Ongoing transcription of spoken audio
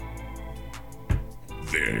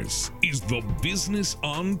This is the Business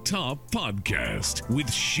on Top podcast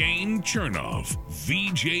with Shane Chernoff,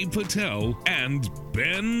 VJ Patel, and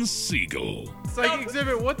Ben Siegel. Psychic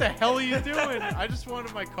Exhibit, what the hell are you doing? I just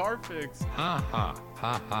wanted my car fixed. Ha ha,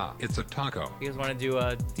 ha ha. It's a taco. You guys want to do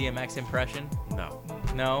a DMX impression? No.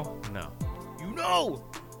 No? No. You know!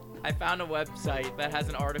 I found a website that has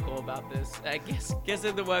an article about this. Guess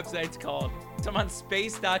what the website's called. It's on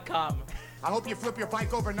space.com. I hope you flip your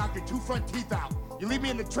bike over and knock your two front teeth out. You leave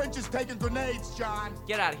me in the trenches taking grenades, John.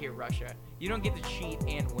 Get out of here, Russia. You don't get to cheat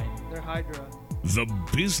and win. They're Hydra. The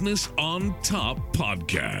Business on Top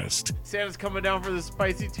podcast. Santa's coming down for the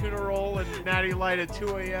spicy tuna roll and Natty Light at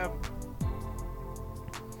 2 a.m.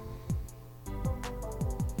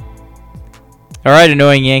 All right,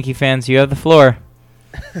 annoying Yankee fans, you have the floor.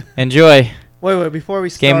 Enjoy. Wait, before we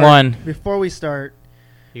start. Game one. Before we start.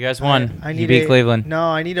 You guys won. I You need beat Cleveland. No,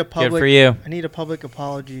 I need a public. Good for you. I need a public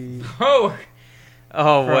apology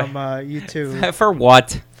Oh, from you two For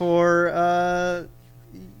what? for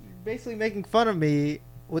basically making fun of me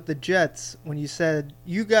with the Jets when you said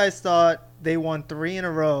you guys thought they won 3 in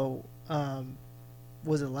a row.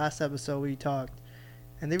 Was it last episode we talked?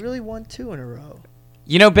 And they really won 2 in a row.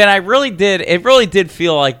 You know, Ben, it really did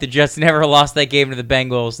feel like the Jets never lost that game to the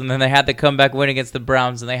Bengals, and then they had the comeback win against the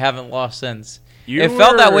Browns, and they haven't lost since. It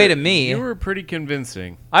felt that way to me. You were pretty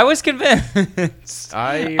convincing. I was convinced.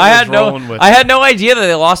 I had no idea that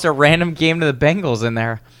they lost a random game to the Bengals in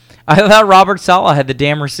there. I thought Robert Saleh had the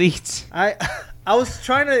damn receipts. I was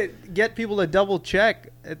trying to get people to double check.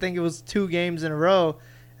 I think it was 2 games in a row,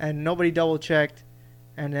 and nobody double checked,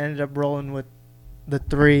 and ended up rolling with the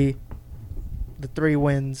three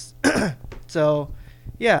wins. So,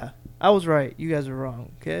 yeah, I was right. You guys were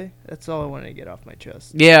wrong. Okay, that's all I wanted to get off my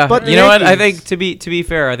chest. Yeah, But you know what? I Yankees- think to be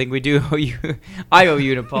fair, I think we do owe you. I owe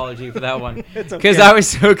you an apology for that one It's because okay. I was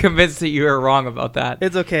so convinced that you were wrong about that.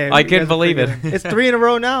 It's okay. I You couldn't guys are believe it. forgiven. It's 3 in a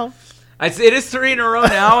row now. It is 3 in a row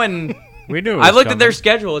now, and We knew. It I was looked at their coming.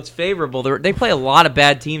 schedule. It's favorable. They play a lot of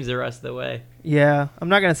bad teams the rest of the way. Yeah, I'm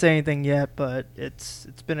not gonna say anything yet, but it's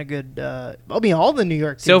been a good. All the New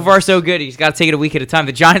York teams. So far, so good. You just got to take it a week at a time.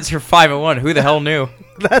 The Giants are 5-1. Who the hell knew?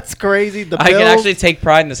 That's crazy. The I Bills, can actually take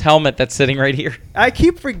pride in this helmet that's sitting right here. I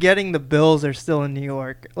keep forgetting the Bills are still in New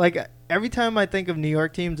York. Like every time I think of New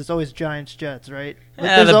York teams, it's always Giants, Jets, right? Like,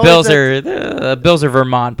 there's The always the Bills are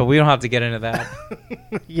Vermont, but we don't have to get into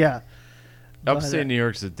that. yeah, Upstate New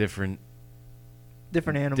York's a different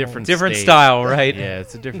different animal. Different state. style, right? Yeah,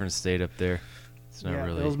 it's a different state up there. It's not Yeah,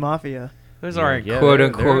 really. Bills Mafia. Those Yeah, aren't yeah, quote they're-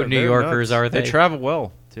 unquote New they're Yorkers, nuts. are they? They travel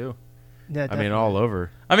well too. Yeah, I mean, all over.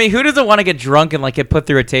 I mean, who doesn't want to get drunk and like get put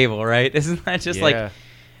through a table, right? Isn't that just like?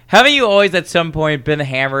 Haven't you always at some point been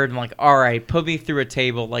hammered and like, all right, put me through a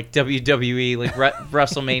table like WWE, like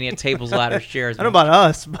WrestleMania tables, ladders, chairs? I don't know about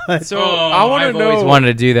us, but So I want to I've know. always wanted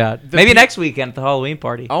to do that. the Maybe pe- next weekend at the Halloween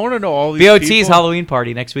party. I want to know all these. BOT's people, Halloween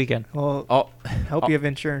party next weekend. well, All, hope you have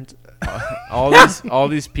insurance. all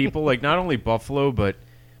these people, like not only Buffalo, but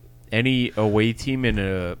any away team in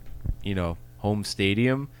a home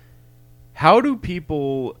stadium. How do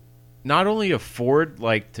people not only afford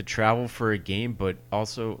like to travel for a game, but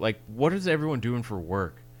also like what is everyone doing for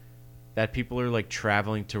work? That people are like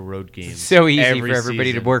traveling to road games. It's so easy every for everybody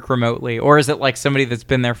season. to work remotely. Or is it like somebody that's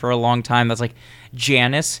been there for a long time that's like,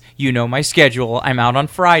 Janice, you know my schedule. I'm out on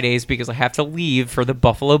Fridays because I have to leave for the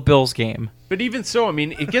Buffalo Bills game. But even so, I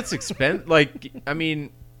mean, it gets expensive. Like, I mean,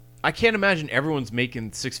 I can't imagine everyone's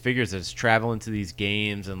making 6 figures that's traveling to these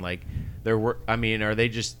games and like their work. I mean, are they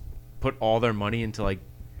just put all their money into like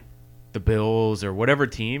the Bills or whatever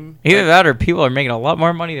team? Either that or people are making a lot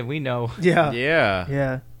more money than we know. Yeah, Yeah,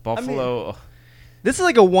 yeah. Buffalo. This is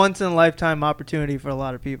like a once-in-a-lifetime opportunity for a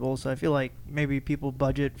lot of people, so I feel like maybe people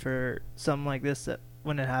budget for something like this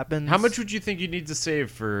when it happens. How much would you think you need to save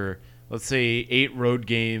for, let's say, 8 road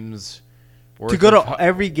games? to worth go of to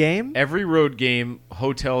every game? every road game,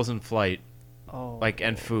 hotels and flight, Oh, like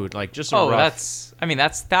and food, like just a Oh, rough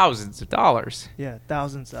that's thousands of dollars. yeah,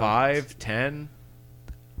 thousands. 5, 10,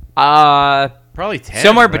 Uh, probably 10.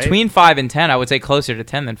 somewhere right? between 5 and 10. I would say closer to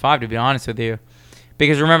 10 than 5, to be honest with you.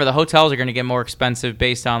 Because remember, the hotels are going to get more expensive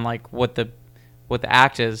based on like what the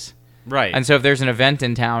act is. Right. And so if there's an event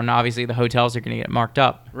in town, obviously the hotels are going to get marked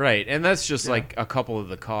up. Right, and that's just like a couple of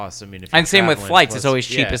the costs. I mean, if you're And same with traveling flights, plus- it's always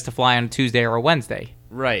yeah, cheapest to fly on a Tuesday or a Wednesday.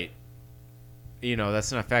 right. You know,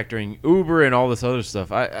 that's not factoring Uber and all this other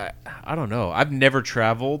stuff. I don't know. I've never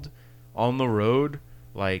traveled on the road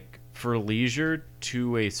like for leisure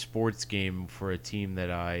to a sports game for a team that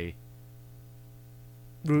I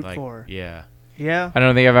root like. for. Yeah, Yeah, I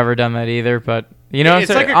don't think I've ever done that either, but you know, It's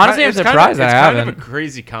like a honestly, I'm it's surprised kind I of, haven't. It's kind of a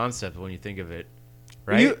crazy concept when you think of it.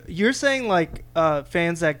 right? You're saying like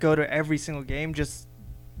fans that go to every single game, just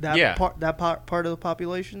that part of the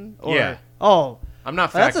population? Or, Yeah. Oh, I'm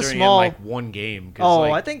not that's factoring a small- in like one game. 'Cause, oh,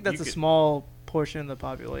 like, I think that's you a could- small portion of the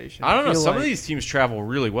population. I don't know. feel Some of like- these teams travel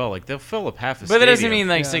really well. Like they'll fill up half a But stadium. that doesn't mean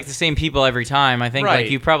like it's Yeah. like the same people every time. I think Right.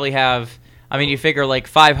 like you probably have. I mean, you figure like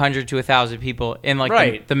 500 to 1,000 people in like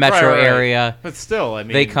Right. the metro Right. area. But still, I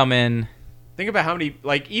mean, They come in. Think about how many.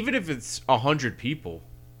 Like even if it's 100 people.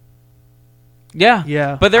 Yeah.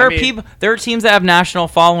 Yeah. But there I are mean- people. There are teams that have national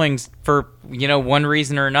followings for one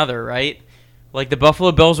reason or another, right? Like the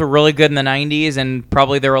Buffalo Bills were really good in the 90s, and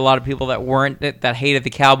probably there were a lot of people that weren't that hated the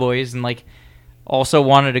Cowboys and like also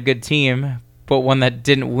wanted a good team, but one that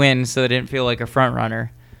didn't win, so they didn't feel like a front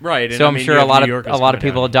runner. Right. And So I I'm mean, sure you a have lot New of Yorkers a lot of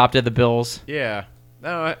coming people down. adopted the Bills. Yeah.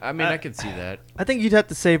 No, I mean I could see that. I think you'd have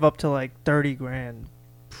to save up to like 30 grand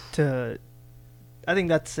to. I think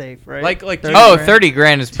that's safe, right? Like 30 Oh, grand. 30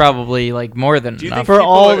 grand is probably like more than Do you enough. think for people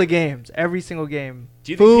all are- the games, every single game.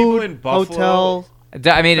 Do you think people Food, in Buffalo? hotel,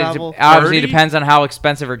 I mean, it travel? obviously 30? depends on how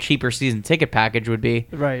expensive or cheap your season ticket package would be.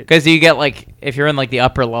 right? Because you get like, if you're in like the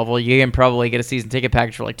upper level, you can probably get a season ticket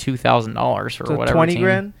package for like $2,000 for So whatever. 20 team.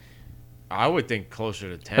 grand, I would think closer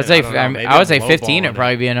to 10. I'd say, I don't know, maybe I would I'm say 15 lowballing would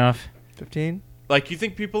probably it. be enough. 15. Like you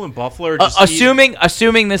think people in Buffalo are just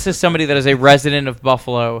Assuming this is somebody that is a resident of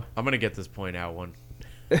Buffalo. I'm gonna get this point out one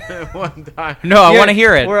time. No, I Yeah, want to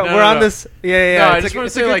hear it. We're No, on no. this. Yeah. No, I it's just a, want to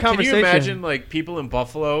it's a say, good like, can you conversation. imagine, like, people in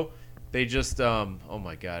Buffalo? They just, oh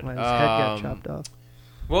my god, My head got chopped off.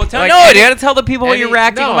 Well, Like no, any- you got to tell the people what you're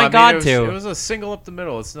reacting. No, Oh my I mean, God, it was, to. It was a single up the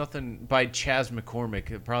middle. It's nothing by Chaz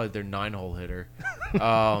McCormick, probably their 9-hole hitter.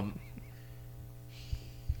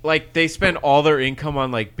 Like they spend all their income on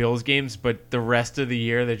like Bills games, but the rest of the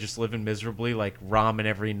year they're just living miserably, like ramen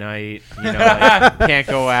every night. You know, like, can't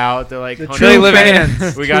go out. They're like, The "Honey, true living in-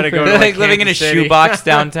 fans. we got to go to They're like, like living in a Kansas City." shoebox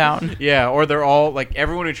downtown. Yeah, or they're all like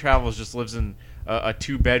everyone who travels just lives in a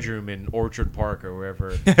 2-bedroom in Orchard Park or wherever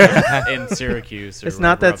in Syracuse. Or It's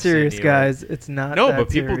not wherever that upstate serious, New York. guys. It's not. No, that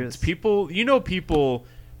but serious. people, people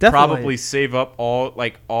Definitely. probably save up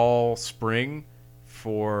all spring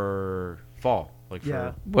for fall, like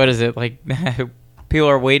Yeah. for What is it like? People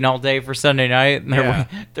are waiting all day for Sunday night, and Yeah.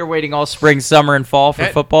 they're waiting all spring, summer, and fall for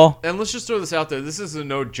And- football. And let's just throw this out there. This is a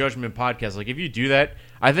no judgment podcast. Like if you do that,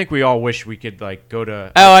 I think we all wish we could like go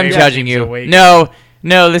to. Oh, our I'm favorite judging teams you. away.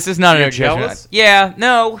 No, this is not You're a judgment. jealous? Yeah,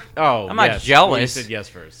 no. Oh, I'm not yes. jealous. Well, you said yes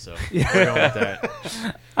first, so we're going with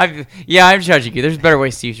that. I'm judging you. The's better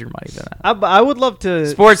ways to use your money than that. I would love to.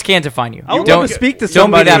 Sports can't define you. I would Don't love to speak to don't be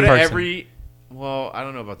somebody. that Go to person. Well, I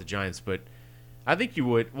don't know about the Giants, but I think you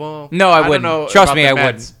would. Well, No, I don't wouldn't. know Trust about me, the I Mets.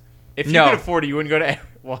 wouldn't. If you No. could afford it, you wouldn't go to.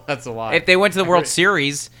 Well, that's a lot. If they went to the World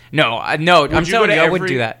Series, no. I'm Would telling you go to you, I wouldn't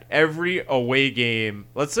do that. Every away game.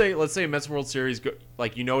 Let's say Mets World Series.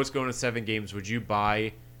 Like it's going to 7 games. Would you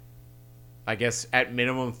buy? I guess at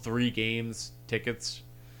minimum 3 games tickets.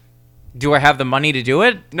 Do I have the money to do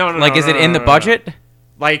it? No. Like, no, is no, it no, in no, the no, no. budget?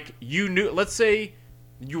 Like you knew. Let's say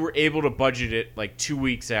you were able to budget it like 2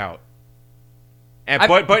 weeks out. And,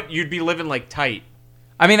 but you'd be living like tight.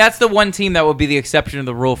 I mean, that's the one team that would be the exception to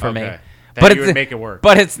the rule for me. Okay. That But you it's would make it work.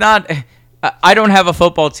 But it's not. I don't have a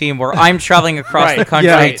football team where I'm traveling across the country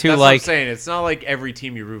Yeah. to That's what I'm like. saying. It's not like every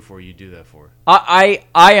team you root for, you do that for. I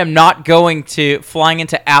am not going to flying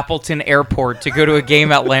into Appleton Airport to go to a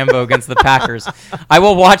game at Lambeau against the Packers. I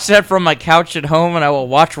will watch that from my couch at home, and I will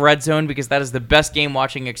watch Red Zone because that is the best game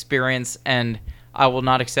watching experience, and I will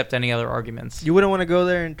not accept any other arguments. You wouldn't want to go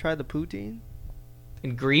there and try the poutine?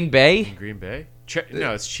 In Green Bay, In Green Bay?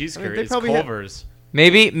 No, it's cheese I mean, curd. they It's probably have- Culver's.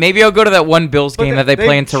 maybe I'll go to that one Bills But game they- that they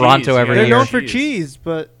play in they- Toronto cheese, every They're year. known for Cheese. cheese,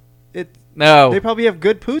 but No, they probably have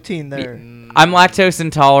good poutine there. I'm lactose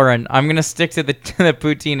intolerant. I'm gonna stick to the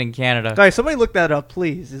poutine in Canada. Guys, somebody look that up,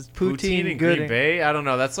 please. Is poutine, in good? Green Bay? I don't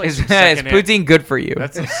know. That's like Is some second poutine good for you?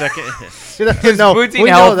 That's some second. no, poutine we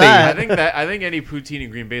know healthy? that. I think any poutine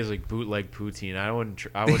in Green Bay is like bootleg poutine. I wouldn't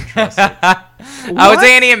trust it. I would What?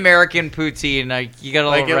 say any American poutine. Like you got a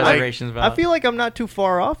Like little it, like- reservations about. I feel like I'm not too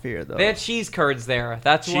far off here, though. They have cheese curds there.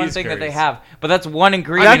 That's one Cheese thing that they curds. have. But that's one I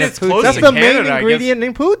ingredient mean, of it's close That's to the Canada, main I ingredient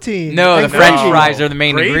in poutine. No, And the French gravy. fries are the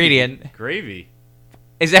main Gravy. ingredient. Gravy.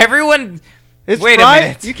 Is everyone? It's Wait a fries.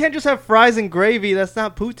 minute. You can't just have fries and gravy. That's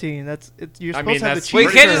not poutine. You're I supposed mean, to have the that's cheese. Well, you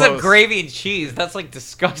pretty can't just have close. gravy and cheese. That's like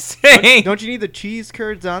disgusting. Don't you need the cheese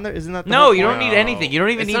curds on there? Isn't that the No, whole you don't point? need anything. You don't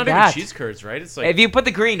even it's need not that. even cheese curds, right? It's like If you put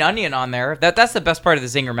the green onion on there, that's the best part of the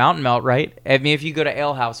Zinger Mountain Melt, right? I mean, if you go to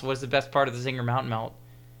Ale House, what's the best part of the Zinger Mountain Melt?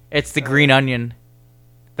 It's the green onion.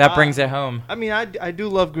 That brings it home. I mean, I do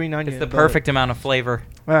love green onion. It's the but- perfect amount of flavor.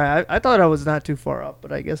 All right, I thought I was not too far up,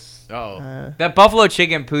 but I guess. Oh. That buffalo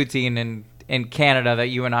chicken poutine in Canada that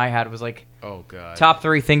you and I had was like Oh god. top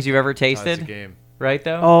 3 things you've ever Oh, that's a tasted, game. right?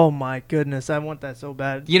 Though. Oh my goodness, I want that so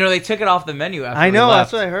bad. You know they took it off the menu after I know, we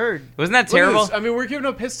that's left. what I heard. Wasn't that Look at terrible? this. I mean, we're giving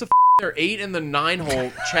up hits to their 8 in the 9 hole.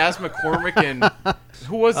 Chaz McCormick and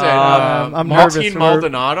who was that? I'm Martin nervous.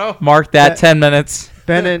 Maldonado. Mark that That- 10 minutes.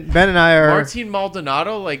 Ben and I are Martin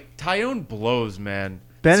Maldonado, like Tyone blows, man.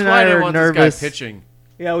 Ben That's and why I I didn't are want nervous. this guy pitching.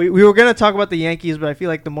 yeah. We were gonna talk about the Yankees, but I feel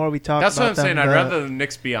like the more we talk That's about what I'm saying. them, I'd the- rather the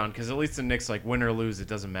Knicks be on because at least the Knicks, like win or lose, it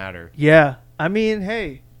doesn't matter. Yeah, I mean,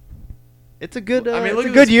 hey, it's a good. I mean, look it's a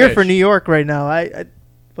at good this year pitch. for New York right now.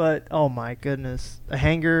 But oh my goodness, a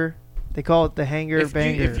hanger. They call it the hanger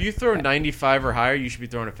banger. If you throw 95 or higher, you should be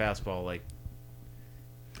throwing a fastball. Like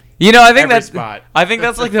You know, I think every that's spot. I think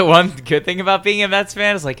that's like the one good thing about being a Mets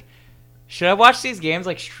fan is like, should I watch these games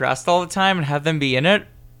like stressed all the time and have them be in it,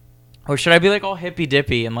 or should I be like all hippy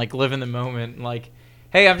dippy and like live in the moment and like,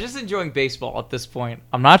 hey, I'm just enjoying baseball at this point.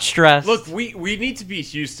 I'm not stressed. Look, we need to beat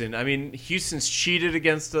Houston. I mean, Houston's cheated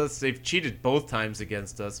against us. They've cheated both times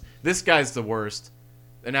against us. This guy's the worst.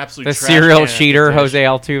 An absolute the trash serial can at the cheater dish. Jose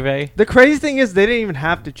Altuve. The crazy thing is they didn't even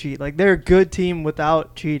have to cheat. Like they're a good team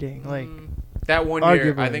without cheating. Like That one year, I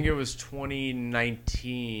Arguably. think it was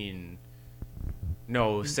 2019.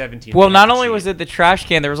 No, 17. Well, they not had to only cheat. was it the trash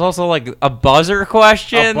can, there was also like a buzzer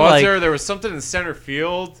question. a buzzer, Like, there was something in center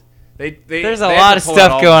field. there's they a had lot to of pull out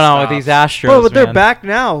stuff all going the on with these stops. Astros. well, but they're man. back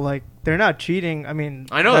now. Like they're not cheating. I mean,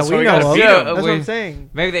 I know, that that's why we we know gotta of. beat 'em. That's what we- I'm saying.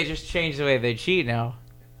 Maybe they just changed the way they cheat now.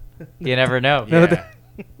 You never know. No, Yeah.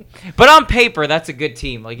 But on paper, that's a good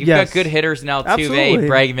team. Like you've Yes. got good hitters now. Absolutely. Tuve,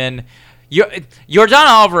 Bregman, Yordan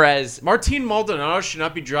Alvarez. Martin Maldonado should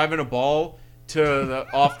not be driving a ball to the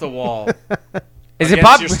off the wall. Is it against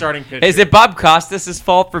Bob? your starting pitcher. Is it Bob Costas'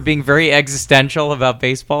 fault for being very existential about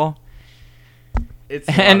baseball? It's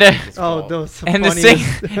And, a lot of people's Oh, fault. those And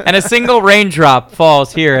funniest. and a single raindrop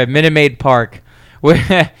falls here at Minute Maid Park,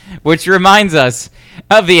 which reminds us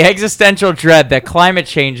of the existential dread that climate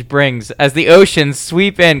change brings as the oceans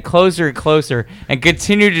sweep in closer and closer and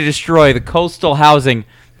continue to destroy the coastal housing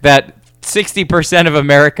that 60% of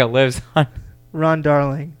America lives on. Ron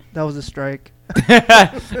Darling. That was a strike.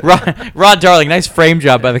 Rod Darling, nice frame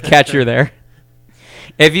job by the catcher there.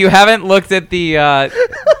 If you haven't looked at the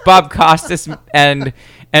Bob Costas and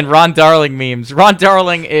Ron Darling memes, Ron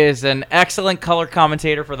Darling is an excellent color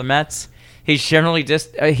commentator for the Mets. He's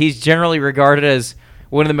generally regarded as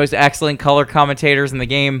one of the most excellent color commentators in the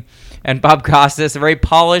game. And Bob Costas, a very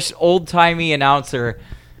polished, old-timey announcer,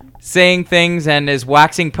 saying things and is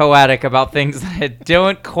waxing poetic about things that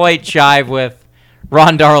don't quite jive with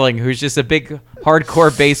Ron Darling, who's just a big,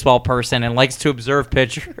 hardcore baseball person and likes to observe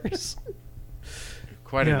pitchers.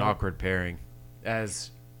 Quite an Yeah. awkward pairing, as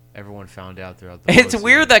everyone found out throughout the It's postseason.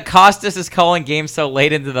 weird that Costas is calling games so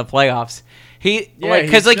late into the playoffs. Yeah,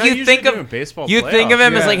 Because he's not you usually think doing of baseball you think of playoffs.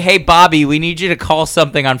 him as Yeah. like, hey Bobby, we need you to call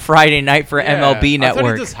something on Friday night for Yeah, MLB I thought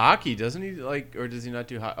Network. he does hockey, doesn't he? Like, or does he not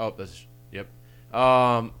do hockey? Oh, that's yep.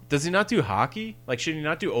 Does he not do hockey? Like, should he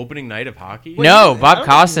not do opening night of hockey? No, I Bob don't think he's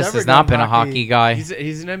Costas ever has not done been a hockey. hockey guy.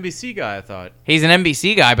 He's an NBC guy, I thought. He's an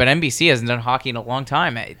NBC guy, but NBC hasn't done hockey in a long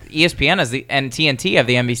time. ESPN has and TNT have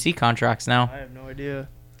the NBC contracts now. I have no idea.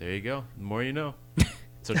 There you go. The more you know.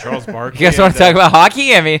 So Charles Barkley. You guys want to talk about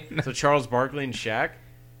hockey? I mean, So Charles Barkley and Shaq.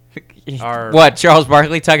 Are- what? Charles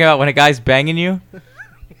Barkley talking about when a guy's banging you?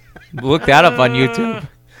 Look that up on YouTube.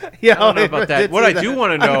 Yeah, I don't know about that. did What see I do that.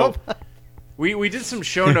 want to I know, we did some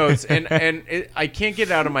show notes, and I can't get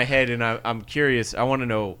it out of my head, and I'm curious. I want to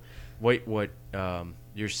know what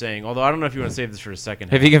you're saying. Although I don't know if you want to save this for a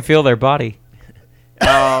second. If you can feel their body.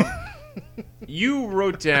 You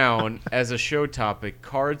wrote down as a show topic,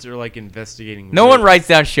 cards are like investigating. No one ruins. writes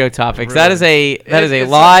down show topics. That is a It's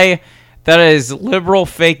lie. That is liberal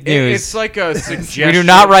fake news. It's like a suggestion. We do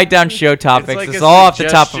not write down show topics. like It's a all off the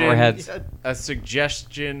top of our suggestion. heads. A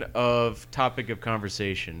suggestion of topic of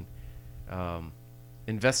conversation.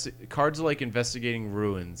 Cards are like investigating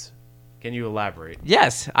ruins. Can you elaborate?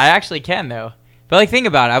 Yes, I actually can though. But like, think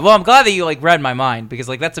about it. Well, I'm glad that you like read my mind because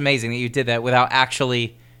like that's amazing that you did that without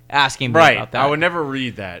actually asking me about that. I would never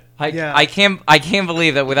read that. Yeah. I can't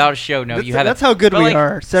believe that without a show note you had. That's how good But, we like,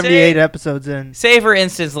 are. 78 say- episodes in. Say for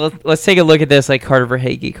instance, let's take a look at this like Carter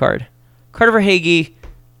Verhaeghe card. Carter Verhaeghe,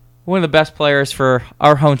 one of the best players for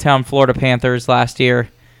our hometown Florida Panthers last year.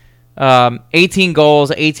 18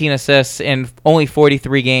 goals, 18 assists in only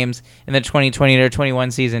 43 games in the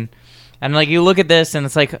 2020-21 season. And like you look at this and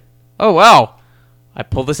it's like, oh wow, I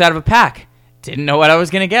pulled this out of a pack. Didn't know what I was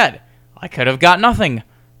gonna get. I could have got nothing,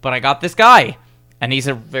 but I got this guy, and he's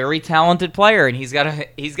a very talented player, and he's got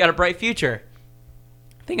a bright future.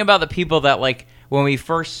 Think about the people that like when we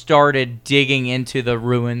first started digging into the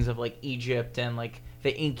ruins of like Egypt and like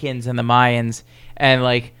the Incans and the Mayans, and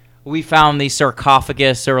like we found the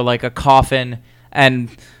sarcophagus or like a coffin, and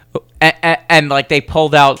like they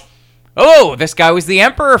pulled out, oh, this guy was the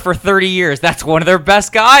emperor for 30 years. That's one of their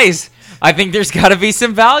best guys. I think there's got to be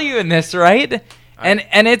some value in this, right?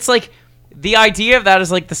 And it's like the idea of that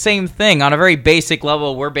is like the same thing on a very basic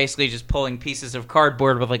level. We're basically just pulling pieces of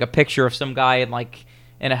cardboard with like a picture of some guy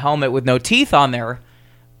in a helmet with no teeth on there.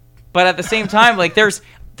 But at the same time, like there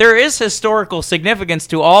is historical significance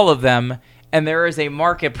to all of them, and there is a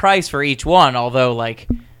market price for each one. Although, like,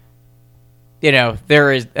 you know,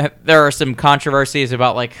 there are some controversies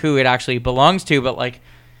about like who it actually belongs to. But like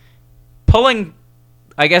pulling,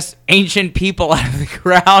 I guess, ancient people out of the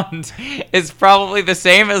ground is probably the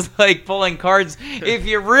same as like pulling cards if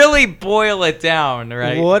you really boil it down,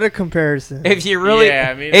 right? What a comparison! If you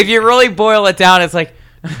really boil it down, it's like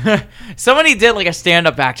somebody did like a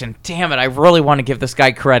stand-up action. Damn it, I really want to give this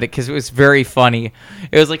guy credit because it was very funny.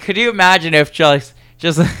 It was like, could you imagine if just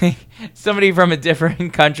like somebody from a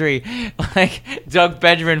different country, like dug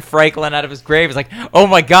Benjamin Franklin out of his grave, is like, oh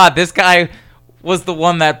my God, this guy was the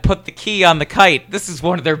one that put the key on the kite. This is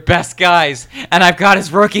one of their best guys, and I've got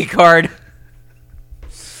his rookie card.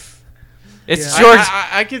 It's George.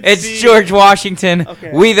 I could it's see, George Washington.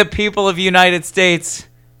 Okay. We, the people of the United States,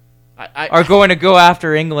 are going to go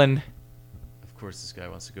after England. Of course, this guy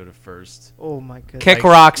wants to go to first. Oh my goodness! Kick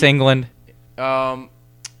rocks, England.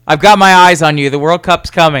 I've got my eyes on you. The World Cup's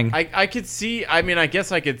coming. I could see. I mean, I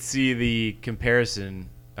guess I could see the comparison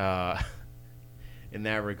in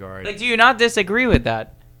that regard. Like, do you not disagree with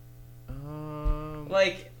that?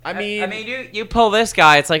 Like, I mean, you pull this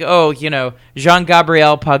guy. It's like, oh, you know,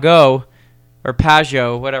 Jean-Gabriel Pagot or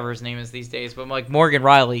Pajot, whatever his name is these days. But like Morgan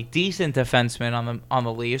Riley, decent defenseman on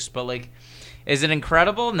the Leafs. But like, is it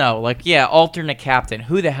incredible? No. Like, yeah, alternate captain.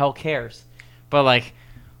 Who the hell cares? But like,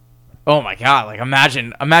 oh my God! Like,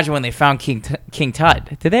 imagine when they found King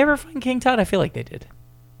Tut. Did they ever find King Tut? I feel like they did.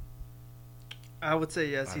 I would say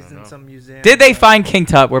yes. He's in some museum. Did they find King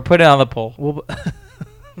Tut? We're putting it on the poll. Well,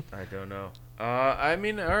 I don't know. I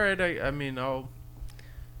mean, all right.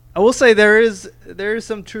 I will say there is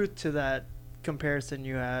some truth to that comparison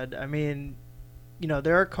you had. I mean, you know,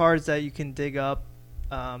 there are cards that you can dig up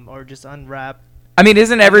or just unwrap. I mean,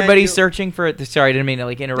 isn't everybody searching for it? Sorry, I didn't mean to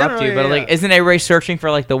like interrupt you, but like, isn't everybody searching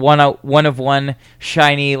for like the one of one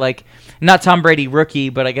shiny, like not Tom Brady rookie,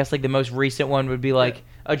 but I guess like the most recent one would be like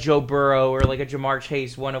a Joe Burrow or like a Jamar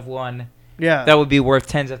Chase 1 of 1. Yeah, that would be worth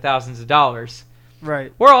tens of thousands of dollars.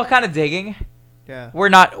 Right. We're all kind of digging. Yeah. We're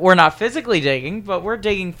not physically digging, but we're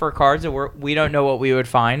digging for cards that we don't know what we would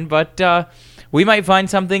find, but we might find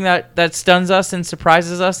something that stuns us and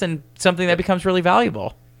surprises us and something that becomes really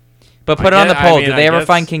valuable. But put it on the poll. Did they ever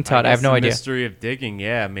find King Tut? I have no idea. Mystery of digging,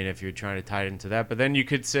 yeah. I mean, if you're trying to tie it into that. But then you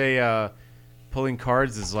could say pulling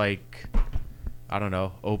cards is like, I don't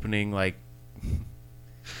know, opening like...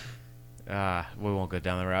 we won't go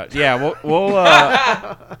down the route. Yeah, we'll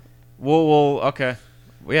okay.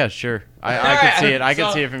 Well, yeah, sure. I can see it. I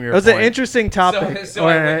can see it from your point. It was an interesting topic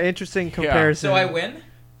or an interesting comparison. So I win?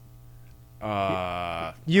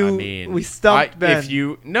 We stumped Ben.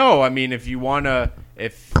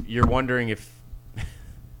 If you're wondering if...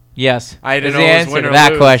 Yes. I didn't know the answer to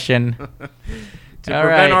that question. To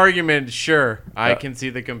prevent argument, sure. I can see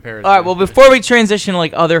the comparison. All right, well, before we transition to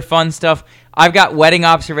like other fun stuff, I've got wedding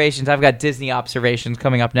observations. I've got Disney observations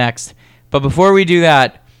coming up next. But before we do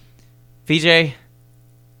that, VJ,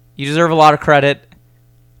 you deserve a lot of credit.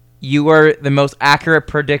 You were the most accurate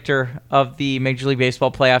predictor of the Major League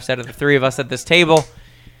Baseball playoffs out of the three of us at this table.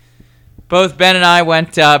 Both Ben and I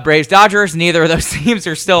went Braves-Dodgers. Neither of those teams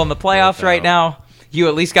are still in the playoffs right now. You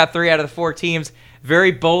at least got 3 out of the 4 teams.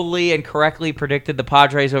 Very boldly and correctly predicted the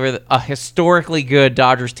Padres over a historically good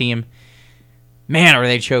Dodgers team. Man, are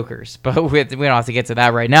they chokers. But we don't have to get to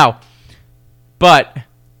that right now. But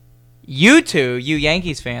you two, you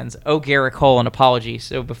Yankees fans, owe Garrett Cole an apology.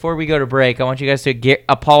 So before we go to break, I want you guys to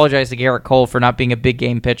apologize to Garrett Cole for not being a big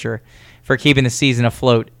game pitcher, for keeping the season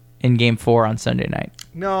afloat in Game 4 on Sunday night.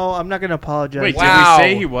 No, I'm not going to apologize. Wait, did we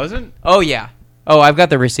say he wasn't? Oh, yeah. Oh, I've got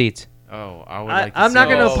the receipts. Oh, I would like to see I'm not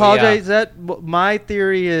going to apologize. Yeah. My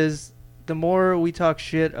theory is the more we talk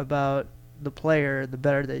shit about the player, the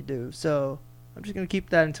better they do. So I'm just going to keep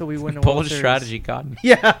that until we win the World Bold Series. strategy, Cotton.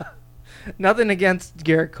 Yeah. Nothing against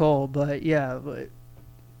Garrett Cole, but yeah,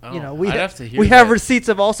 you know, we have receipts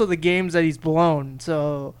of also the games that he's blown.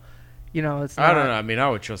 So, you know, it's not, I don't know. I mean, I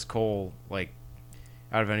would trust Cole like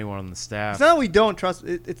out of anyone on the staff. It's not that we don't trust.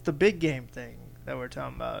 It's the big game thing that we're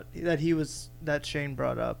talking about that Shane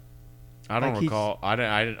brought up. I don't recall. I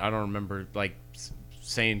don't remember like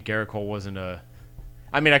saying Garrett Cole wasn't a.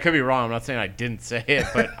 I mean, I could be wrong. I'm not saying I didn't say it,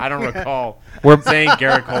 but I don't recall saying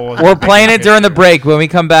Garrett Cole wasn't We're a playing it during the break. When we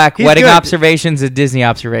come back, He's wedding good. observations and Disney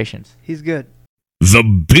observations. He's good. The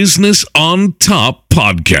Business on Top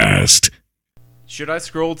podcast. Should I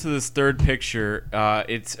scroll to this third picture?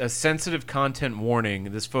 It's a sensitive content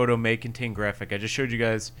warning. This photo may contain graphic. I just showed you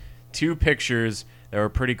guys 2 pictures that were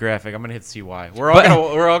pretty graphic. I'm gonna hit CY. We're all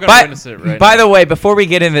gonna witness it right By now. the way, before we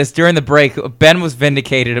get into this, during the break, Ben was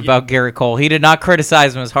vindicated about Garrett Cole. He did not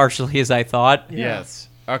criticize him as harshly as I thought. Yes.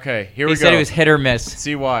 Okay. Here we He go. said he was hit or miss.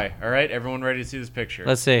 CY. All right. Everyone ready to see this picture?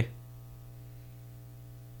 Let's see.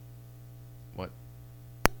 What?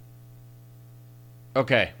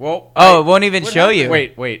 Okay. Well. Oh, it won't even show you.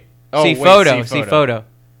 Wait. Oh, See wait, photo. See photo.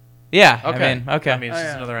 Yeah. Okay. I mean, okay. I mean, it's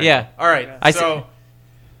just another Yeah. angle. All right. I so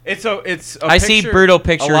it's a I see picture- brutal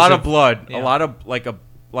pictures A lot of- of blood. yeah. A lot of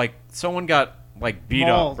like someone got like beat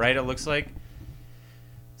Mauled. up. Right. It looks like.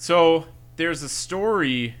 So there's a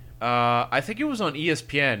story. I think it was on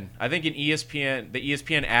ESPN. I think in ESPN, the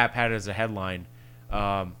ESPN app had it as a headline.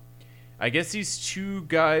 I guess these 2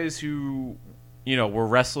 guys who, were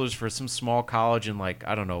wrestlers for some small college in like,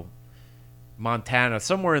 I don't know, Montana,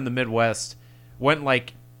 somewhere in the Midwest, went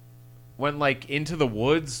into the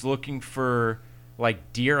woods looking for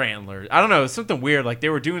like deer antlers. I don't know, it's something weird. Like they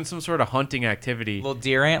were doing some sort of hunting activity. Little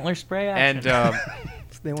deer antler spray action. And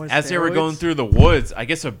They want as they were steroids? going through the woods, I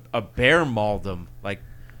guess a bear mauled them, like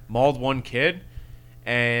mauled one kid,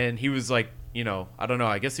 and he was like, I don't know,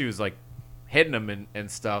 I guess he was like hitting him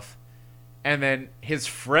and stuff, and then his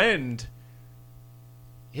friend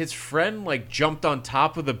like jumped on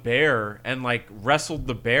top of the bear and like wrestled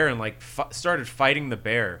the bear and like started fighting the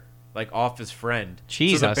bear like off his friend. So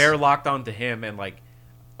Jesus. the bear locked onto him and like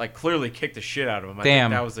clearly kicked the shit out of him. I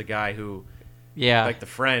Damn. think that was the guy who, yeah. like the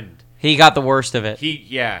friend. He got the worst of it.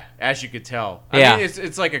 As you could tell. Yeah. I mean,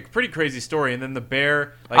 it's like a pretty crazy story. And then the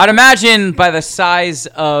bear. Like, I'd imagine by the size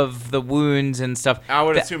of the wounds and stuff. I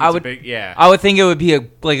would that assume I it's would, a big. Yeah. I would think it would be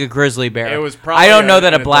like a grizzly bear. It was probably I don't know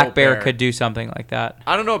that an a black adult bear bear. could do something like that.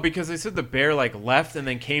 I don't know because they said the bear like left and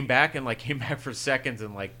then came back and like came back for seconds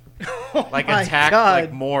and like like my attacked God.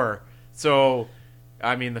 like more. So,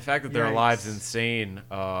 I mean, the fact that they're alive is Yikes. insane.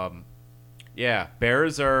 Yeah,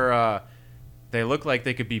 bears are. They look like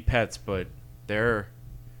they could be pets, but they're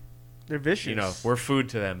vicious. we're food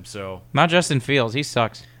to them. So Not Justin Fields. He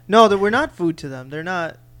sucks. No, we're not food to them. They're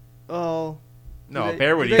not. Oh. no, They- a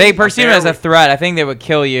bear would. they- eat- They perceive it bear as a would- threat. I think they would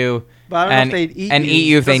kill you But I don't and know if they'd eat and you. eat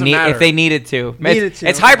you if Doesn't matter. they needed to. Needed to,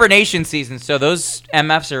 It's okay. hibernation season, so those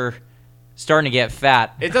MFs are starting to get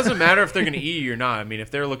fat. It doesn't matter if they're going to eat you or not. I mean, if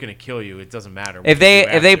they're looking to kill you, it doesn't matter. what If you they do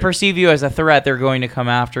if they after. perceive you as a threat, they're going to come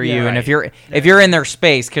after Yeah, you. And right. if you're in their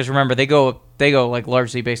space, because remember they go like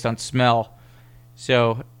largely based on smell.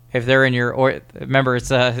 So if they're in your remember it's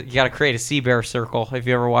you got to create a sea bear circle. If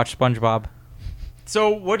you ever watch SpongeBob, So,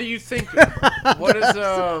 what do you think? What is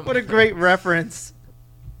What a great reference.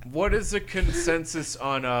 what is the consensus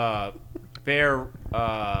on bear?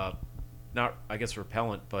 Not I guess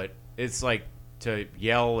repellent, but it's like to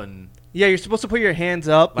yell and Yeah, you're supposed to put your hands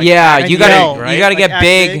up. Like yeah, act you big, gotta right? you gotta Like get act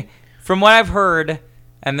big. big. From what I've heard,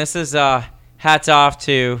 and this is hats off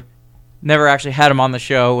to. Never actually had him on the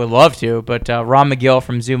show. Would love to, but Ron McGill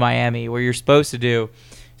from Zoo Miami, what you're supposed to do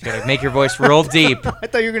is gotta make your voice real deep. I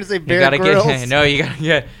thought you were gonna say You Bear gotta Grylls. get no. You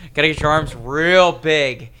gotta get your arms real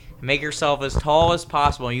big. Make yourself as tall as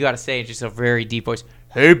possible. And you gotta say in just a very deep voice,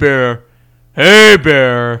 "Hey bear, hey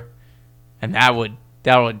bear," and that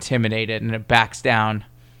will intimidate it, and it backs down.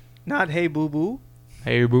 Not hey boo boo.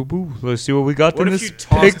 Hey boo boo, let's see what we got what in if this. you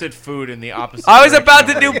tossed it food in the opposite? I was direction about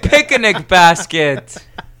to of do it? picnic basket.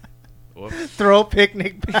 Whoops. Throw a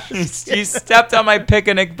picnic basket. You stepped on my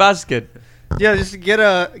picnic basket. Yeah, just get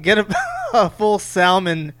a full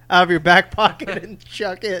salmon out of your back pocket and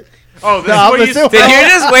chuck it. Oh, The this is what you opposite Did way. you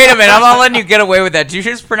just wait a minute? I'm not letting you get away with that. Did you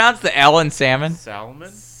just pronounce the L in salmon?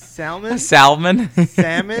 salmon. Salmon. Salmon.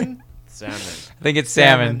 Salmon. Salmon. I think it's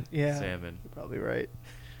salmon. Yeah, Salmon. you're probably right.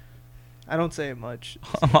 I don't say it much.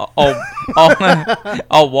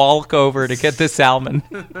 I'll walk over to get the salmon.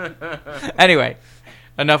 Anyway,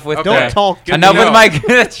 enough with Okay. Don't talk. Good enough to with know. my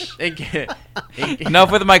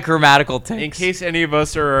enough with my grammatical takes. In case any of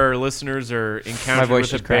us or our listeners are encountered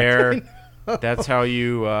voice with just a bear, that's how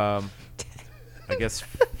you, I guess,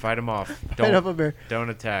 fight them off. Fight off a bear. Don't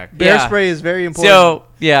attack. Bear Yeah. spray is very important. So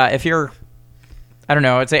yeah, if you're, I don't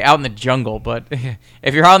know, I'd say out in the jungle, but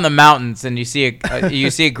if you're out in the mountains and you see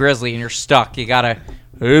a grizzly and you're stuck, you gotta,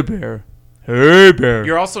 hey bear, hey bear.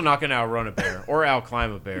 You're also not going to outrun a bear or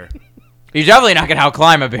outclimb a bear. You're definitely not gonna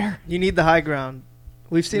outclimb a bear. you need the high ground.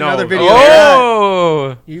 We've seen No, other no. videos. of that.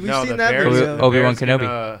 Oh, We've No, seen the that bears- video. the Obi-Wan bears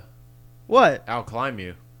Kenobi. can, What? outclimb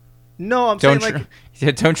you. No, I'm don't saying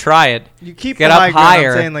like don't try it. you keep get the up high ground.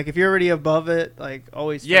 higher. I'm saying like if you're already above it, like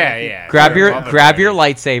always. try Yeah, to keep- yeah. Grab They're your above it grab already. your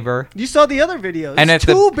lightsaber. You saw the other videos. And There's if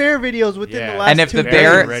the- two bear videos within Yeah. the last And if two the Very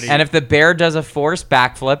bear ready. and if the bear does a force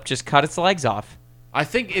backflip, just cut its legs off. I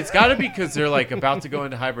think it's got to be because they're like about to go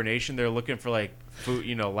into hibernation. They're looking for like food,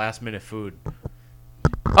 last minute food.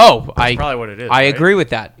 Oh, That's probably what it is. I right? agree with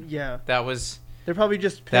that. Yeah, That was they're probably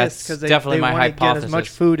just That's pissed because they definitely they my want to get as much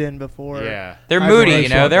hypothesis. food in before. Yeah. they're I moody, believe you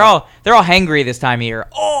know. so. They're all hangry this time of year.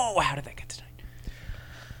 Oh, how did that get tonight?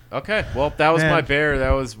 Okay. Well, that was Man. my bear.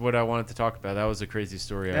 That was what I wanted to talk about. That was a crazy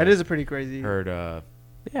story. That is a pretty crazy heard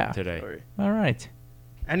Yeah. today. story. All right.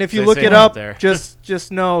 And if you Stay look safe it out up, there.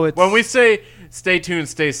 just know it's When we say stay tuned,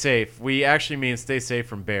 stay safe, we actually mean stay safe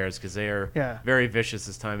from bears because they are Yeah. very vicious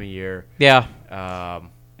this time of year. Yeah.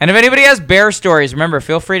 And if anybody has bear stories, remember,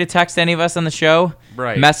 feel free to text any of us on the show.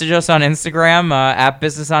 Right. Message us on Instagram at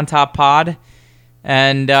Business on Top Pod.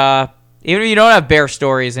 And even if you don't have bear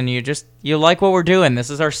stories and you like what we're doing, this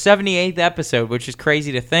is our 78th episode, which is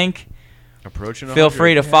crazy to think. Approaching. Feel 100.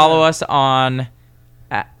 free to follow us on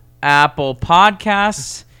Apple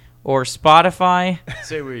Podcasts or Spotify.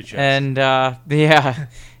 Say what you chose.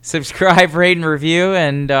 And subscribe, rate, and review.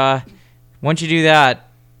 And once you do that,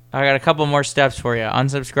 I got a couple more steps for you.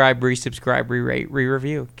 Unsubscribe, resubscribe, re-rate,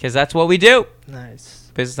 re-review. Because that's what we do.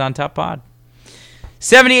 nice. Business on Top Pod.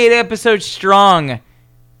 78 episodes strong.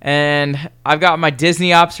 And I've got my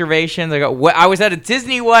Disney observations. I was at a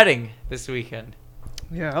Disney wedding this weekend.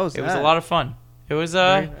 Yeah, that was It was a lot of fun. It was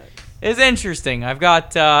it was interesting. I've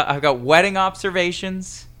got wedding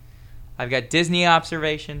observations. I've got Disney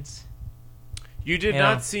observations. You did Yeah.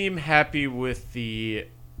 not seem happy with the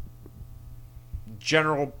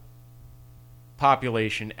general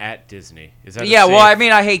population at Disney. Is that a Yeah, well, safe- I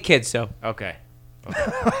mean, I hate kids, so. Okay.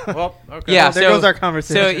 Well, okay. Yeah, there so- goes our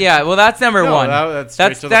conversation. So, yeah, well, that's number No, one. that's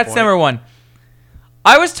straight to the that's point. number one.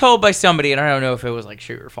 I was told by somebody, and I don't know if it was, like,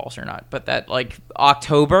 true or false or not, but that, like,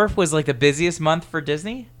 October was, like, the busiest month for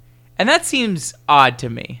Disney. And that seems odd to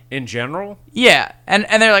me. In general? Yeah, and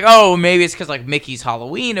they're like, oh, maybe it's because like Mickey's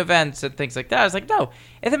Halloween events and things like that. I was like, no,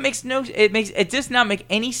 it does not make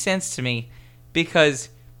any sense to me because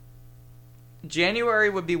January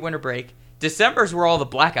would be winter break. December's where all the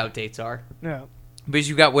blackout dates are yeah. because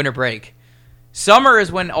you got winter break. Summer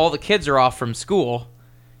is when all the kids are off from school.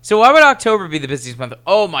 So why would October be the busiest month?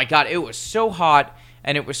 Oh my God, it was so hot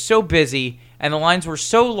and it was so busy and the lines were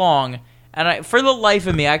so long. And for the life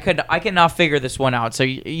of me, I cannot figure this one out. So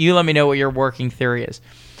you let me know what your working theory is.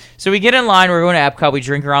 So we get in line. We're going to Epcot. We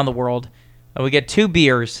drink around the world. And we get 2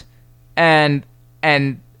 beers. And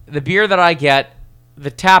the beer that I get, the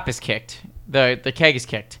tap is kicked. The keg is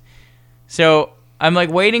kicked. So I'm like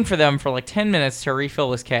waiting for them for like 10 minutes to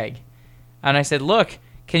refill this keg. And I said, look,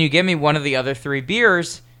 can you give me one of the other 3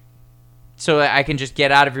 beers so that I can just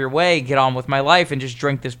get out of your way, get on with my life, and just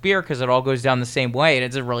drink this beer because it all goes down the same way, and it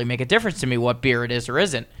doesn't really make a difference to me what beer it is or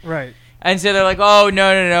isn't. Right. And so they're like, oh,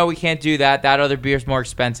 no, we can't do that. That other beer's more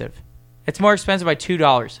expensive. It's more expensive by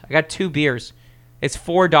 $2. I got 2 beers. It's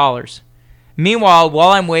 $4. Meanwhile, while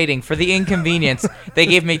I'm waiting for the inconvenience, they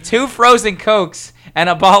gave me 2 frozen Cokes and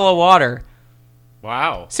a bottle of water.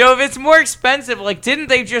 Wow. So if it's more expensive, like, didn't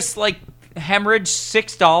they just, like, hemorrhage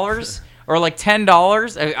 $6? Or like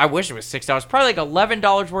 $10. I wish it was $6. Probably like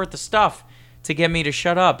 $11 worth of stuff to get me to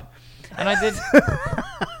shut up. And I did.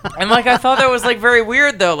 And like I thought that was like very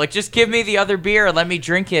weird though. Like just give me the other beer and let me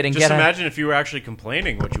drink it and Just get. imagine if you were actually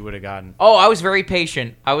complaining, what you would have gotten. Oh, I was very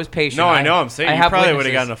patient. I was patient. No, I know. I'm saying you have probably would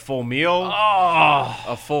have witnesses. gotten a full meal. Oh,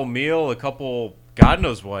 A full meal, a couple, God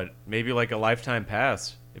knows what. Maybe like a lifetime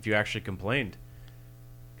pass if you actually complained.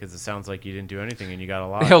 Because it sounds like you didn't do anything and you got a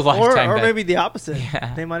lot. a lifetime Or bet. maybe the opposite.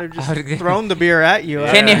 Yeah. They might have How did they- just thrown the beer at you.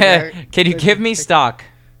 Can you give me stock?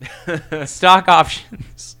 Stock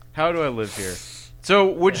options. How do I live here?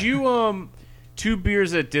 So, would you 2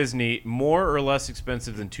 beers at Disney more or less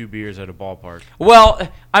expensive than 2 beers at a ballpark? Well,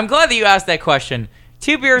 I'm glad that you asked that question.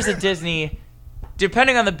 2 beers at Disney,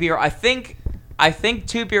 depending on the beer, I think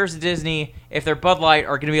 2 beers at Disney, if they're Bud Light,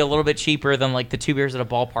 are going to be a little bit cheaper than like the 2 beers at a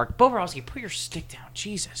ballpark. Bobrowski, put your stick down,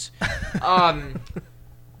 Jesus.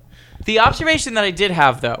 The observation that I did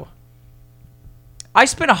have though, I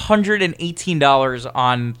spent $118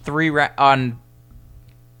 on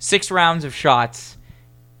 6 rounds of shots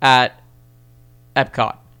at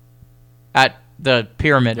Epcot, at the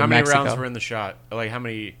Pyramid How in many Mexico. rounds were in the shot? Like, how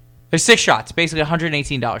many? There's 6 shots, basically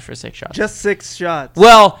 $118 for 6 shots. Just 6 shots.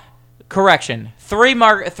 Well, correction, 3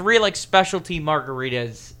 like specialty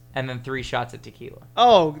margaritas and then 3 shots of tequila.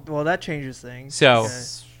 Oh, well, that changes things. So, Okay.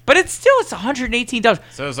 but it's $118.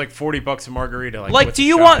 So it was like $40 a margarita. Like, what's do a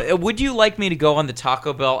you shot? would you like me to go on the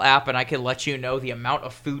Taco Bell app and I could let you know the amount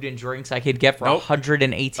of food and drinks I could get for Nope.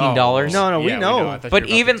 $118? No, we know. I thought But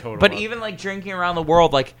you were about to total up. even like drinking around the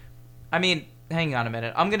world, like, I mean, hang on a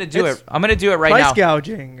minute. I'm gonna do it. I'm gonna do it right Price now.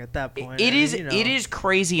 gouging at that point. It I mean, is you know. it is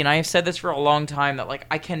crazy, and I have said this for a long time that like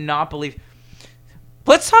I cannot believe.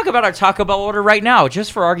 Let's talk about our Taco Bell order right now,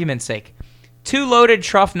 just for argument's sake. 2 loaded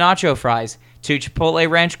truff nacho fries, 2 Chipotle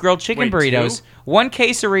ranch grilled chicken Wait, burritos, 2? 1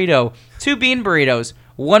 quesarito, 2 bean burritos,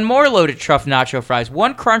 1 more loaded truff nacho fries,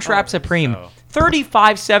 1 Crunchwrap Supreme, so-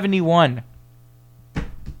 $35.71.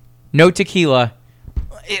 No tequila.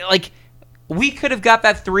 Like we could have got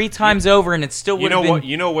that 3 times over, and it still You would know have been. what?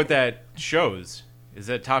 You know what that shows is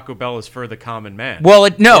that Taco Bell is for the common man. Well,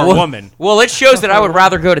 Or woman. Well, it shows that I would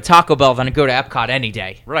rather go to Taco Bell than to go to Epcot any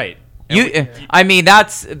day. Right. And I mean,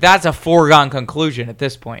 that's a foregone conclusion at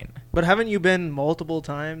this point. But haven't you been multiple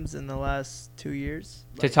times in the last 2 years?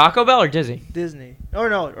 To Taco Bell or Disney? Disney. Or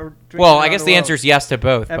no. Or drinking Well, I around guess the answer is yes to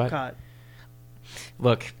both. But Epcot.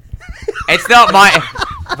 look, it's not my.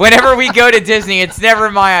 Whenever we go to Disney, it's never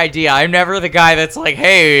my idea. I'm never the guy that's like,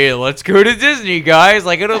 "Hey, let's go to Disney, guys!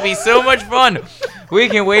 Like, it'll be so much fun. We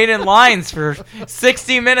can wait in lines for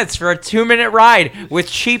 60 minutes for a 2-minute ride with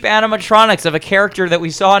cheap animatronics of a character that we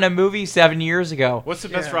saw in a movie 7 years ago." What's the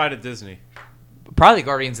best Yeah. ride at Disney? Probably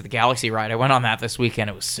Guardians of the Galaxy ride. I went on that this weekend.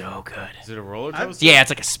 It was so good. Is it a roller coaster? Yeah,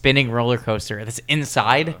 it's like a spinning roller coaster that's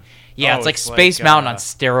inside. Yeah, Oh, it's like it's Space like, Mountain on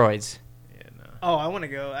steroids. Yeah, no. Oh, I want to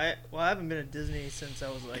go. I haven't been to Disney since I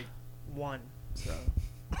was like 1. So.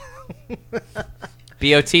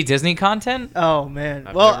 BOT Disney content? Oh man.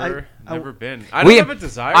 I've well, never been. I We- don't have a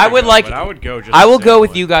desire. I to would go, like- But I would go. Just I to will say go I with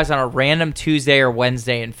would. you guys on a random Tuesday or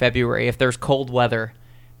Wednesday in February if there's cold weather,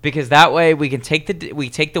 because that way we can take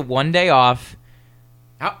the one day off.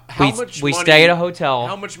 How we much we money, stay at a hotel.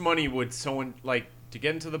 How much money would someone like to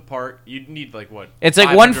get into the park? You'd need like what? It's like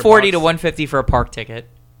 500 $140 to bucks? $150 for a park ticket.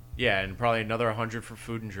 Yeah, and probably another 100 for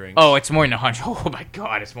food and drinks. Oh, it's more than 100. Oh my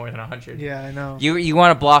god, it's more than 100. yeah, I know. You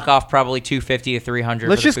want to block off probably 250 to 300.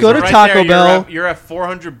 Let's for the just food go and to drink. Taco there, Bell. You're at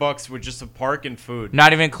 $400 with just a park and food.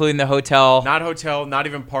 Not even including the hotel. Not hotel, not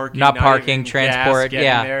even parking. Not parking, even transport, gas getting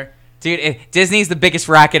yeah. there. Dude, Disney's the biggest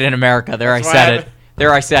racket in America. There That's I why said I it. haven't-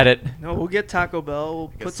 There I said it. No, we'll get Taco Bell. We'll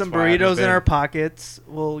guess put some that's why I haven't burritos in been. our pockets.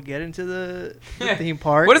 We'll get into the theme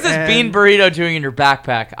park. What is this and bean burrito doing in your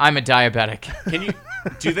backpack? I'm a diabetic. Can you?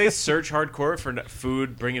 Do they search hardcore for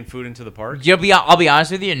food, bringing food into the park? I'll be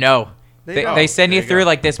honest with you. No, They they send There you you through go.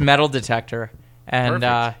 like this metal detector, and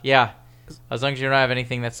Perfect. yeah, as long as you don't have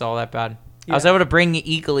anything that's all that bad. I was Yeah. able to bring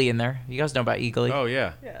Eagly in there. You guys know about Eagly. Oh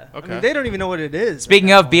yeah. Yeah. Okay. I mean, they don't even know what it is. Speaking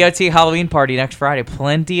at of that point. BOT Halloween party next Friday,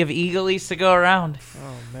 plenty of Eaglies to go around.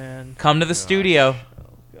 Oh man. Come to the studio.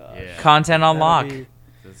 Yeah. Content on That'll lock. be-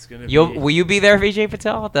 That's gonna Will you be there, Vijay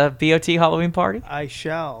Patel, at the BOT Halloween party? I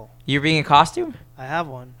shall. You're being in costume? I have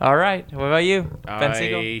one. All right. What about you, Ben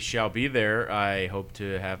Siegel? I shall be there. I hope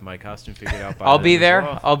to have my costume figured out by I'll then be as there.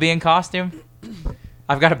 well. I'll be in costume.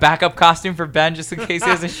 I've got a backup costume for Ben just in case he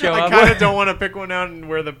doesn't show I up. kind of don't want to pick one out and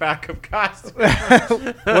wear the backup costume.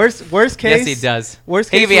 Worst case. Yes, he does.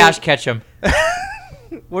 Worst He case. could be we'll- Ash Ketchum.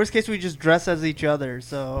 Worst case, we just dress as each other.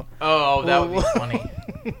 So. Oh, that would be funny.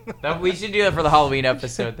 We should do that for the Halloween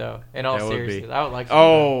episode, though. In all That would be. seriousness, I would like. To do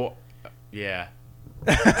Oh, yeah.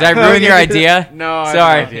 that. Did I ruin your idea? No, I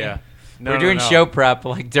Sorry. have no idea. No, We're no, doing no. show prep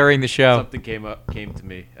like during the show. Something came to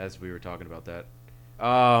me as we were talking about that.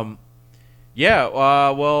 Yeah.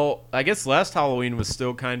 Well, I guess last Halloween was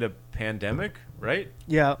still kind of pandemic, right?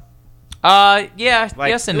 Yeah. Yeah, Like,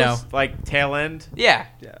 yes and it no. was, like tail end. Yeah.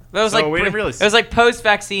 Yeah. That was So like we didn't really it was like post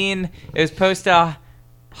vaccine. It was post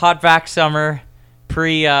hot vac summer,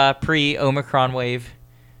 pre Omicron wave,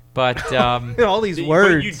 but All these But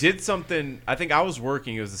words. you did something. I think I was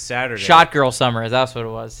working. It was a Saturday. shot girl summer. That's what it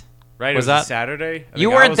was. Right? was it was that- a Saturday. I You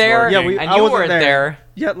think I weren't was there, working. Yeah, and I you wasn't weren't there. there.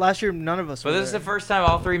 Yeah, last year none of us. But were this is the there. first time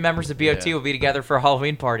all 3 members of BOT Yeah. will be together for a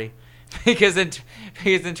Halloween party. because in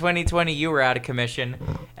 2020 you were out of commission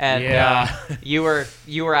and Yeah. you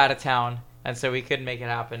were out of town, and so we couldn't make it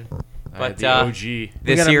happen. I But had the OG.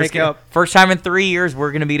 this gotta year's make up. first time in 3 years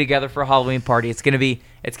we're gonna be together for a Halloween party. It's gonna be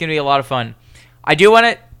a lot of fun. I do want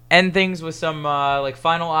to end things with some like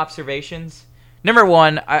final observations. Number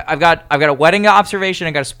one, I've got a wedding observation.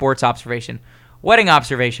 I got a sports observation. Wedding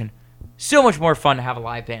observation. So much more fun to have a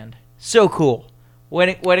live band. So cool.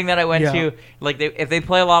 Wedding that I went Yeah. to, like if they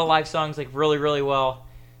play a lot of live songs like really really well,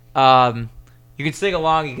 you can sing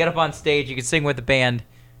along. You get up on stage. You can sing with the band.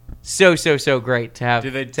 So great to have Do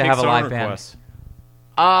they to take have a song live requests?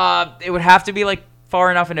 band. It would have to be like far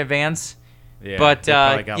enough in advance. Yeah, But, they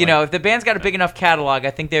probably got, if the band's got a big enough catalog,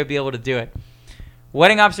 I think they would be able to do it.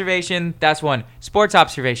 Wedding observation, that's one. Sports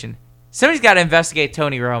observation. Somebody's got to investigate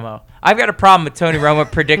Tony Romo. I've got a problem with Tony Romo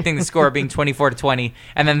predicting the score being 24-20,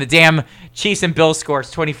 and then the damn Chiefs and Bills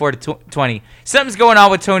scores 24-20. Something's going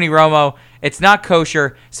on with Tony Romo. It's not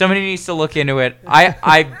kosher. Somebody needs to look into it.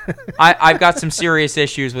 I've got some serious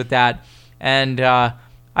issues with that, and I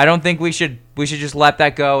don't think we should just let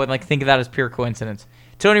that go and think of that as pure coincidence.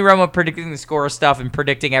 Tony Romo predicting the score of stuff and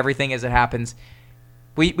predicting everything as it happens.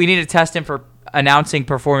 We need to test him for announcing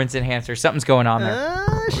performance enhancer. Something's going on there.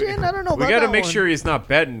 Shit, I don't know about We got to that make one. sure he's not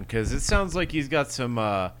betting because it sounds like he's got some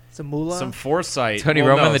moolah? some foresight. Tony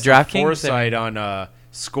Romo in the some DraftKings? foresight on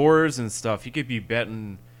scores and stuff. He could be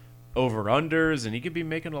betting over unders, and he could be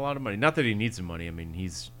making a lot of money. Not that he needs the money. I mean,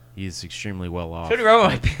 he's extremely well off. Tony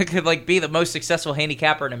Romo could be the most successful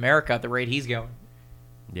handicapper in America at the rate he's going.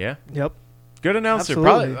 Yeah, Yep. good announcer.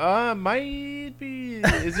 Absolutely. Probably might be.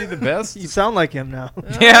 Is he the best? You sound like him now.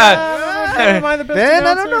 Am I the best Ben,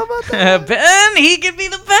 I announcer? don't know about that. Ben, he could be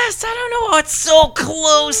the best. I don't know. It's so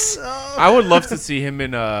close. I would love to see him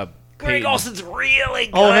in Greg Peyton. Olson's really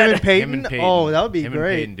good. Oh, him and Peyton? Him and Peyton. Oh, that would be him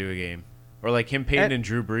great. and Peyton do a game, or like him, Peyton, and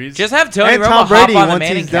Drew Brees. Just have Tony And Romo Tom Brady hop on the once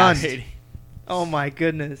Manning he's done. cast. Oh, my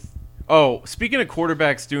goodness. Oh, speaking of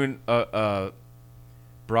quarterbacks doing a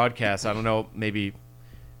broadcast, I don't know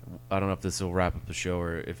if this will wrap up the show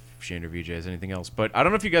or if Shane or VJ has anything else, but I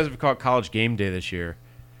don't know if you guys have caught College Game Day this year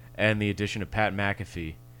and the addition of Pat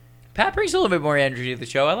McAfee. Pat brings a little bit more energy to the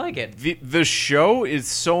show. I like it. The show is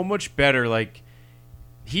so much better. Like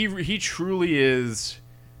he truly is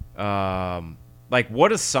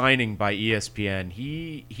what a signing by ESPN.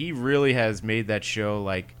 He really has made that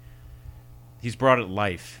show he's brought it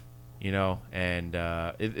life, and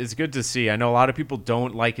it's good to see. I know a lot of people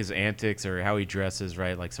don't like his antics or how he dresses,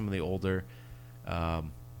 right? Like some of the older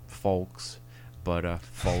folks, but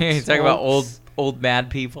folks. You talk about old mad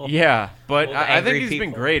people. Yeah, but Old I think angry he's been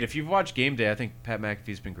people. great. If you've watched Game Day, I think Pat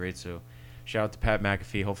McAfee's been great. So shout out to Pat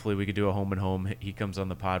McAfee. Hopefully we could do a home and home. He comes on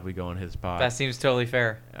the pod. We go on his pod. That seems totally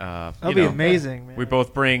fair. That'd be amazing, man. We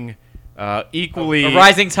both bring equally. A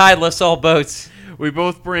rising tide lifts all boats. We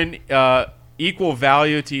both bring equal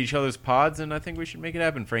value to each other's pods, and I think we should make it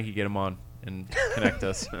happen. Frankie, get him on and connect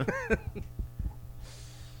us.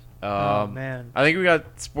 Oh, man. I think we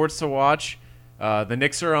got sports to watch. The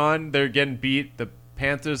Knicks are on. They're getting beat. The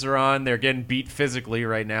Panthers are on. They're getting beat physically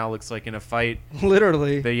right now. Looks like in a fight.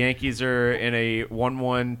 Literally. The Yankees are in a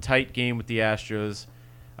 1-1 tight game with the Astros.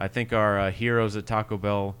 I think our heroes at Taco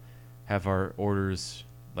Bell have our orders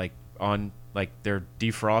they're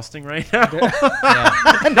defrosting right now.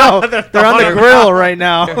 No, they're on the grill right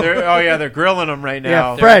now. They're grilling them right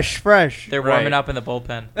now. Yeah, fresh. They're Right. warming up in the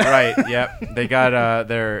bullpen. Right. Yep. They got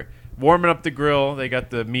they're warming up the grill. They got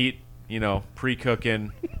the meat,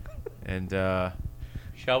 pre-cooking, and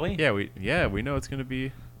Shall we? we know it's gonna be.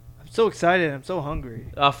 I'm so excited. I'm so hungry.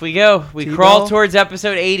 Off we go. We T-ball? crawl towards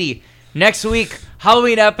episode 80. Next week,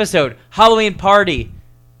 Halloween episode, Halloween party.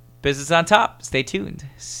 Business on top. Stay tuned.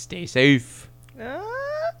 Stay safe. Ah.